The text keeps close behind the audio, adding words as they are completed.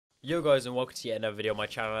Yo guys, and welcome to yet another video on my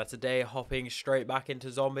channel. Now today, hopping straight back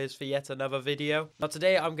into zombies for yet another video. Now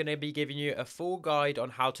today I'm going to be giving you a full guide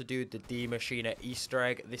on how to do the D Machina Easter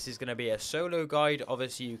egg. This is going to be a solo guide.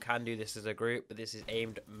 Obviously you can do this as a group, but this is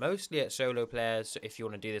aimed mostly at solo players. So if you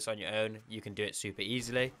want to do this on your own, you can do it super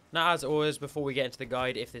easily. Now as always, before we get into the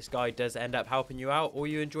guide, if this guide does end up helping you out or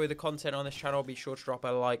you enjoy the content on this channel, be sure to drop a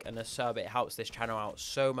like and a sub. It helps this channel out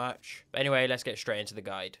so much. But anyway, let's get straight into the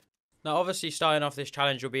guide. Now obviously starting off this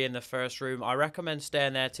challenge will be in the first room. I recommend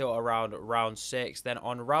staying there till around round 6. Then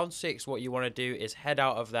on round 6 what you want to do is head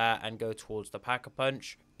out of there and go towards the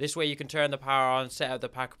Pack-a-Punch. This way you can turn the power on, set up the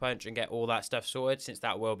Pack-a-Punch and get all that stuff sorted, since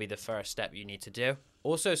that will be the first step you need to do.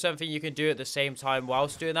 Also something you can do at the same time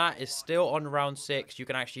whilst doing that is still on round 6 you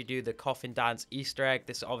can actually do the Coffin Dance Easter egg.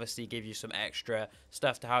 This obviously gives you some extra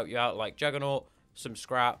stuff to help you out like Juggernaut, some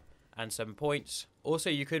scrap and some points. Also,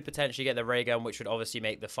 you could potentially get the ray gun, which would obviously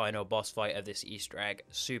make the final boss fight of this Easter egg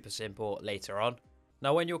super simple later on.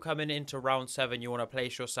 Now, when you're coming into round 7, you want to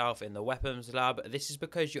place yourself in the weapons lab. This is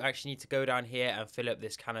because you actually need to go down here and fill up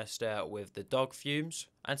this canister with the dog fumes.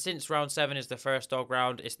 And since round 7 is the first dog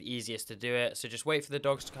round, it's the easiest to do it. So just wait for the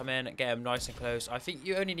dogs to come in, get them nice and close. I think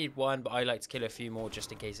you only need one, but I like to kill a few more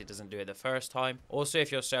just in case it doesn't do it the first time. Also,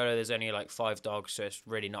 if you're solo, there's only like 5 dogs, so it's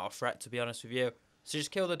really not a threat, to be honest with you. So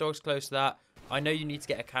just kill the dogs close to that. I know you need to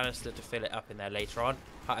get a canister to fill it up in there later on.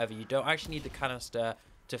 However, you don't actually need the canister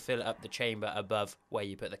to fill up the chamber above where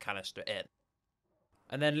you put the canister in.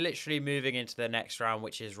 And then literally moving into the next round,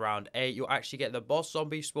 which is round 8, you'll actually get the boss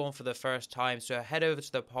zombie spawn for the first time. So head over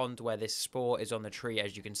to the pond where this spore is on the tree,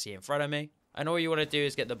 as you can see in front of me. And all you want to do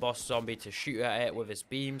is get the boss zombie to shoot at it with his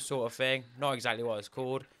beam sort of thing. Not exactly what it's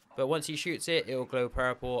called, but once he shoots it, it'll glow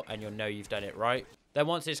purple and you'll know you've done it right. Then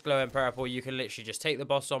once it's glowing purple, you can literally just take the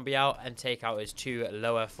boss zombie out and take out his 2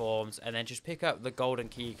 lower forms, and then just pick up the golden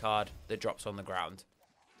key card that drops on the ground.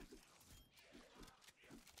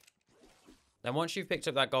 Then once you've picked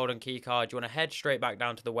up that golden key card, you want to head straight back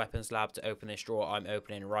down to the weapons lab to open this drawer I'm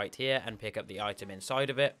opening right here and pick up the item inside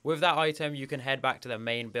of it. With that item, you can head back to the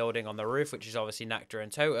main building on the roof, which is obviously Nectar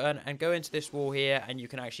and Totem, and go into this wall here, and you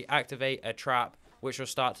can actually activate a trap which will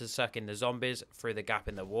start to suck in the zombies through the gap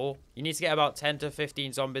in the wall. You need to get about 10 to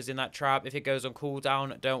 15 zombies in that trap. If it goes on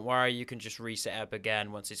cooldown, don't worry, you can just reset it up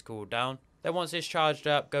again once it's cooled down. Then once it's charged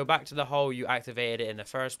up, go back to the hole you activated it in the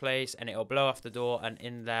first place, and it'll blow off the door, and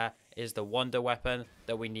in there is the wonder weapon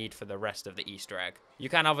that we need for the rest of the Easter egg. You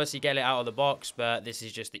can obviously get it out of the box, but this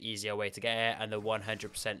is just the easier way to get it and the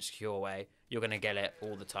 100% secure way. You're going to get it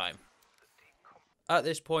all the time. At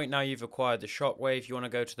this point, now you've acquired the shockwave, you want to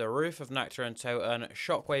go to the roof of Nectar and Totem,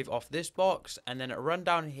 shockwave off this box, and then run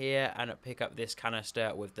down here and pick up this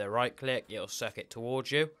canister with the right click. It'll suck it towards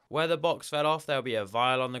you. Where the box fell off, there'll be a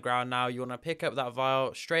vial on the ground now. You want to pick up that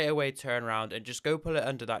vial, straight away turn around and just go pull it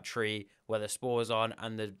under that tree where the spore is on,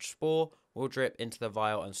 and the spore will drip into the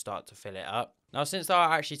vial and start to fill it up. Now, since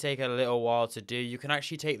that'll actually take a little while to do, you can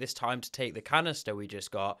actually take this time to take the canister we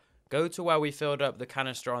just got, go to where we filled up the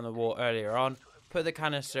canister on the wall earlier on, put the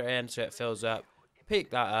canister in so it fills up, pick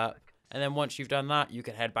that up, and then once you've done that, you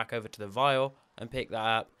can head back over to the vial and pick that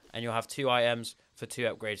up, and you'll have 2 items for 2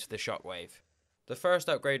 upgrades for the shockwave. The first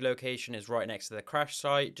upgrade location is right next to the crash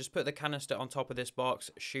site. Just put the canister on top of this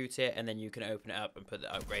box, shoot it, and then you can open it up and put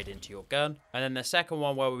the upgrade into your gun. And then the second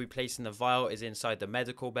one where we'll be placing the vial is inside the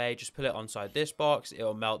medical bay. Just put it inside this box,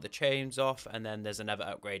 it'll melt the chains off, and then there's another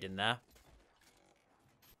upgrade in there.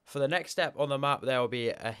 For the next step on the map, there will be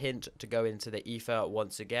a hint to go into the ether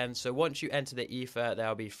once again. So once you enter the ether, there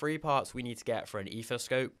will be 3 parts we need to get for an ether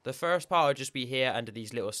scope. The first part will just be here under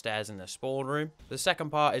these little stairs in the spawn room. The second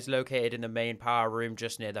part is located in the main power room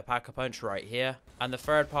just near the Pack-a-Punch right here. And the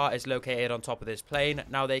third part is located on top of this plane.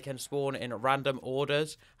 Now they can spawn in random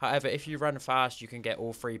orders. However, if you run fast, you can get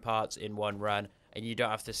all 3 parts in one run, and you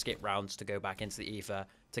don't have to skip rounds to go back into the ether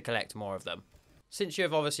to collect more of them. Since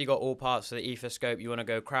you've obviously got all parts for the ether scope, you want to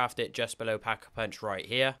go craft it just below Pack-a-Punch right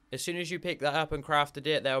here. As soon as you pick that up and crafted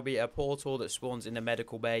it, there will be a portal that spawns in the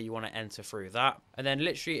medical bay. You want to enter through that. And then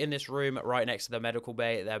literally in this room right next to the medical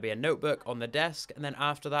bay, there'll be a notebook on the desk. And then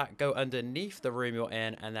after that, go underneath the room you're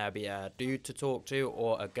in, and there'll be a dude to talk to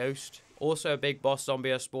or a ghost. Also a big boss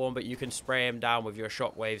zombie will spawn, but you can spray him down with your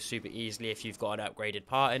shockwave super easily if you've got an upgraded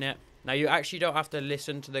part in it. Now, you actually don't have to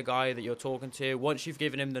listen to the guy that you're talking to. Once you've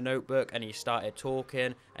given him the notebook and he started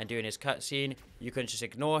talking and doing his cutscene, you can just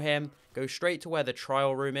ignore him, go straight to where the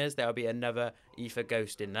trial room is. There'll be another ether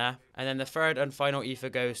ghost in there. And then the third and final ether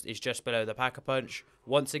ghost is just below the Pack-a-Punch.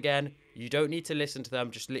 Once again, you don't need to listen to them.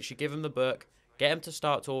 Just literally give him the book, get him to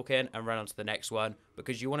start talking, and run on to the next one,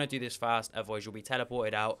 because you want to do this fast. Otherwise, you'll be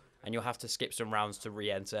teleported out and you'll have to skip some rounds to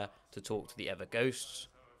re-enter to talk to the other ghosts.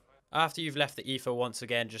 After you've left the ether once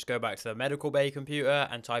again, just go back to the medical bay computer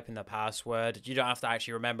and type in the password. You don't have to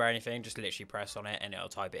actually remember anything, just literally press on it and it'll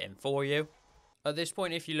type it in for you. At this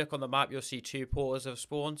point, if you look on the map, you'll see 2 portals have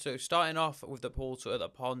spawned. So starting off with the portal at the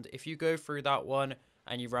pond, if you go through that one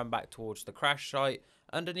and you run back towards the crash site,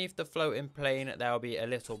 underneath the floating plane, there will be a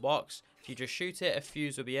little box. If you just shoot it, a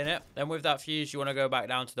fuse will be in it. Then with that fuse, you want to go back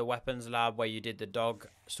down to the weapons lab where you did the dog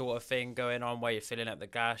sort of thing going on, where you're filling up the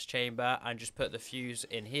gas chamber, and just put the fuse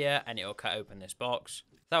in here and it'll cut open this box.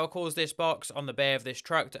 That will cause this box on the bay of this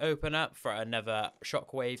truck to open up for another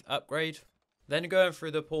shockwave upgrade. Then going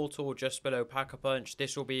through the portal just below Pack-a-Punch,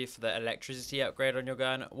 this will be for the electricity upgrade on your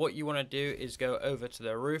gun. What you want to do is go over to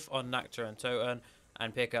the roof on Nacta and Toten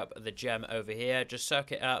and pick up the gem over here. Just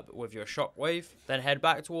suck it up with your shockwave. Then head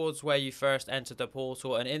back towards where you first entered the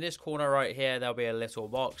portal, and in this corner right here there'll be a little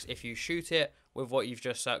box. If you shoot it with what you've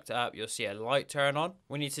just sucked up, you'll see a light turn on.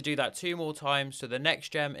 We need to do that 2 more times. So the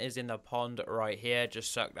next gem is in the pond right here.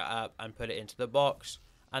 Just suck that up and put it into the box.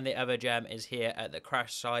 And the other gem is here at the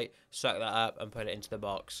crash site. Suck that up and put it into the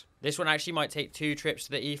box. This one actually might take 2 trips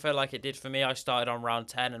to the ether like it did for me. I started on round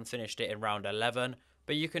 10 and finished it in round 11.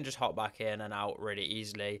 But you can just hop back in and out really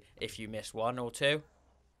easily if you miss 1 or 2.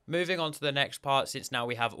 Moving on to the next part, since now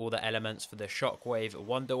we have all the elements for the Shockwave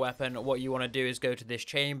Wonder Weapon, what you want to do is go to this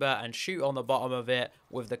chamber and shoot on the bottom of it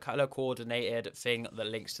with the color coordinated thing that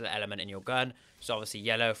links to the element in your gun. So obviously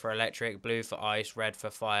yellow for electric, blue for ice, red for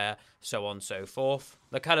fire, so on and so forth.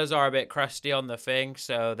 The colors are a bit crusty on the thing,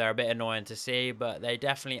 so they're a bit annoying to see, but they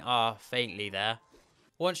definitely are faintly there.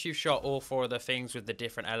 Once you've shot all 4 of the things with the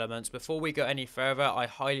different elements, before we go any further, I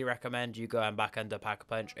highly recommend you going back under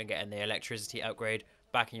Pack-a-Punch and getting the electricity upgrade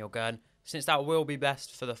back in your gun, since that will be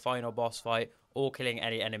best for the final boss fight or killing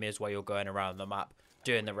any enemies while you're going around the map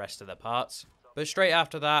doing the rest of the parts. But straight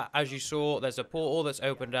after that, as you saw, there's a portal that's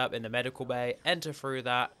opened up in the medical bay. Enter through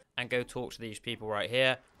that and go talk to these people right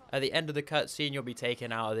here. At the end of the cutscene, you'll be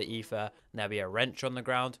taken out of the ether and there'll be a wrench on the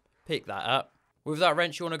ground. Pick that up. With that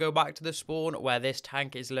wrench, you want to go back to the spawn where this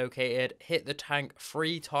tank is located. Hit the tank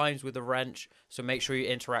 3 times with the wrench, so make sure you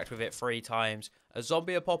interact with it 3 times. A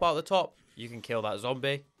zombie will pop out the top. You can kill that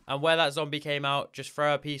zombie. And where that zombie came out, just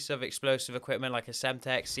throw a piece of explosive equipment like a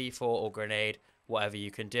Semtex, C4 or grenade, whatever you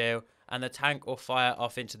can do. And the tank will fire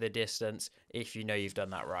off into the distance if you know you've done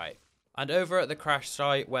that right. And over at the crash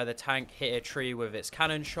site where the tank hit a tree with its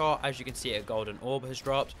cannon shot, as you can see a golden orb has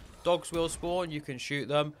dropped. Dogs will spawn, you can shoot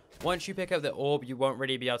them. Once you pick up the orb, you won't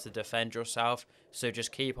really be able to defend yourself, so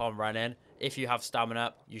just keep on running. If you have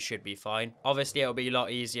stamina, you should be fine. Obviously, it'll be a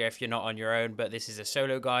lot easier if you're not on your own, but this is a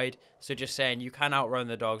solo guide, so just saying you can outrun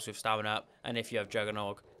the dogs with stamina, and if you have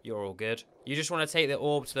Juggernog, you're all good. You just want to take the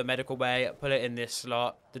orb to the medical bay, put it in this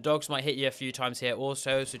slot. The dogs might hit you a few times here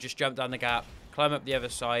also, so just jump down the gap, climb up the other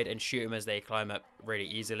side, and shoot them as they climb up really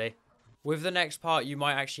easily. With the next part, you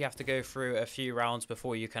might actually have to go through a few rounds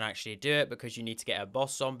before you can actually do it, because you need to get a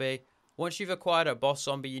boss zombie. Once you've acquired a boss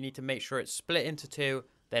zombie, you need to make sure it's split into 2,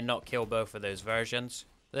 then not kill both of those versions.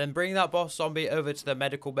 Then bring that boss zombie over to the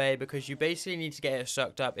medical bay, because you basically need to get it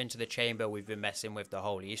sucked up into the chamber we've been messing with the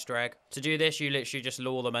whole Easter egg. To do this, you literally just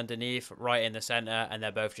lure them underneath, right in the center, and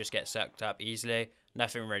they both just get sucked up easily.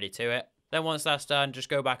 Nothing really to it. Then once that's done, just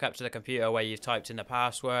go back up to the computer where you've typed in the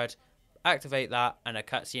password, activate that, and a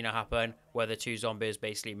cutscene will happen where the 2 zombies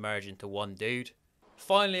basically merge into one dude.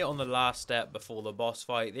 Finally, on the last step before the boss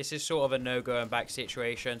fight, this is sort of a no going back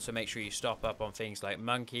situation, so make sure you stop up on things like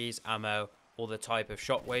monkeys, ammo, or the type of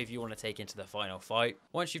shockwave you want to take into the final fight.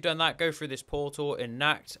 Once you've done that, go through this portal in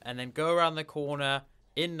Nact, and then go around the corner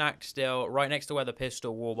in Nact still, right next to where the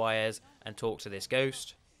pistol wallby is, and talk to this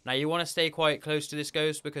ghost. Now you want to stay quite close to this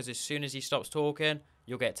ghost, because as soon as he stops talking,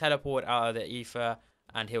 you'll get teleported out of the ether,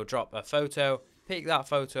 and he'll drop a photo. Pick that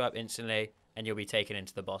photo up instantly, and you'll be taken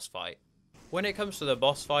into the boss fight. When it comes to the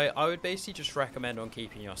boss fight, I would basically just recommend on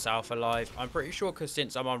keeping yourself alive. I'm pretty sure, because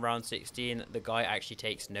since I'm on round 16, the guy actually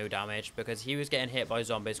takes no damage, because he was getting hit by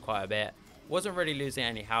zombies quite a bit. Wasn't really losing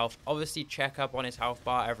any health. Obviously check up on his health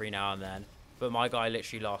bar every now and then, but my guy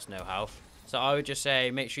literally lost no health. So I would just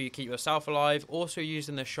say make sure you keep yourself alive. Also,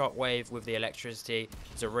 using the shockwave with the electricity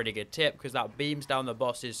is a really good tip, because that beams down the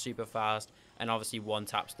bosses super fast, and obviously one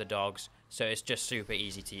taps the dogs, so it's just super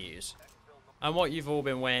easy to use. And what you've all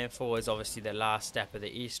been waiting for is obviously the last step of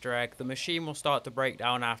the Easter egg. The machine will start to break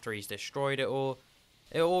down after he's destroyed it all.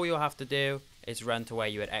 All you'll have to do is run to where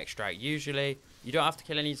you would extract usually. You don't have to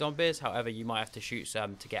kill any zombies, however you might have to shoot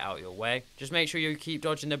some to get out your way. Just make sure you keep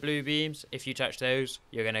dodging the blue beams. If you touch those,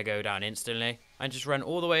 you're going to go down instantly. And just run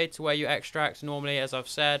all the way to where you extract. Normally, as I've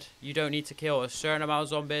said, you don't need to kill a certain amount of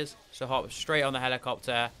zombies, so hop straight on the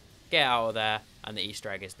helicopter, get out of there, and the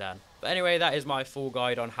Easter egg is done. But anyway, that is my full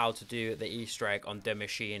guide on how to do the Easter egg on the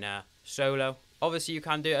machine solo. Obviously, you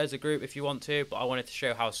can do it as a group if you want to, but I wanted to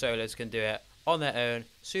show how solos can do it on their own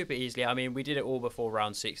super easily. I mean, we did it all before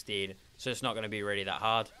round 16, so it's not going to be really that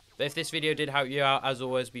hard. But if this video did help you out, as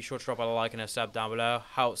always, be sure to drop a like and a sub down below.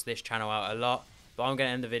 Helps this channel out a lot. But I'm going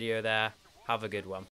to end the video there. Have a good one.